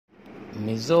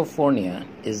Misophonia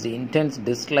is the intense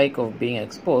dislike of being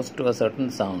exposed to a certain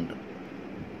sound.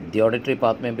 The auditory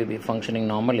path may be functioning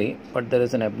normally, but there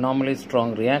is an abnormally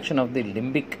strong reaction of the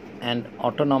limbic and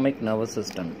autonomic nervous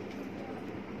system.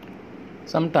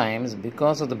 Sometimes,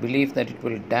 because of the belief that it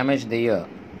will damage the ear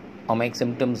or make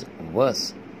symptoms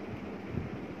worse.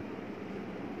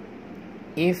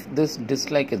 If this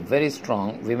dislike is very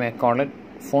strong, we may call it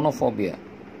phonophobia,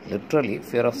 literally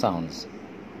fear of sounds.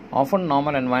 Often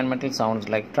normal environmental sounds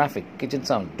like traffic, kitchen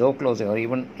sounds, door closing, or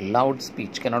even loud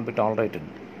speech cannot be tolerated,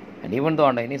 and even though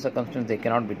under any circumstance they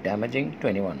cannot be damaging to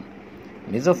anyone.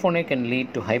 Misophonia can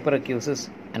lead to hyperacusis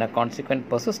and a consequent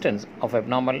persistence of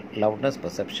abnormal loudness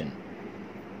perception.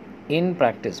 In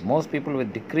practice, most people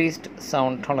with decreased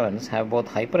sound tolerance have both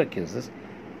hyperacusis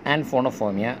and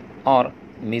phonophobia or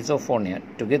misophonia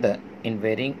together in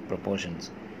varying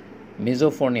proportions.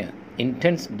 Misophonia,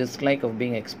 intense dislike of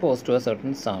being exposed to a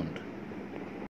certain sound.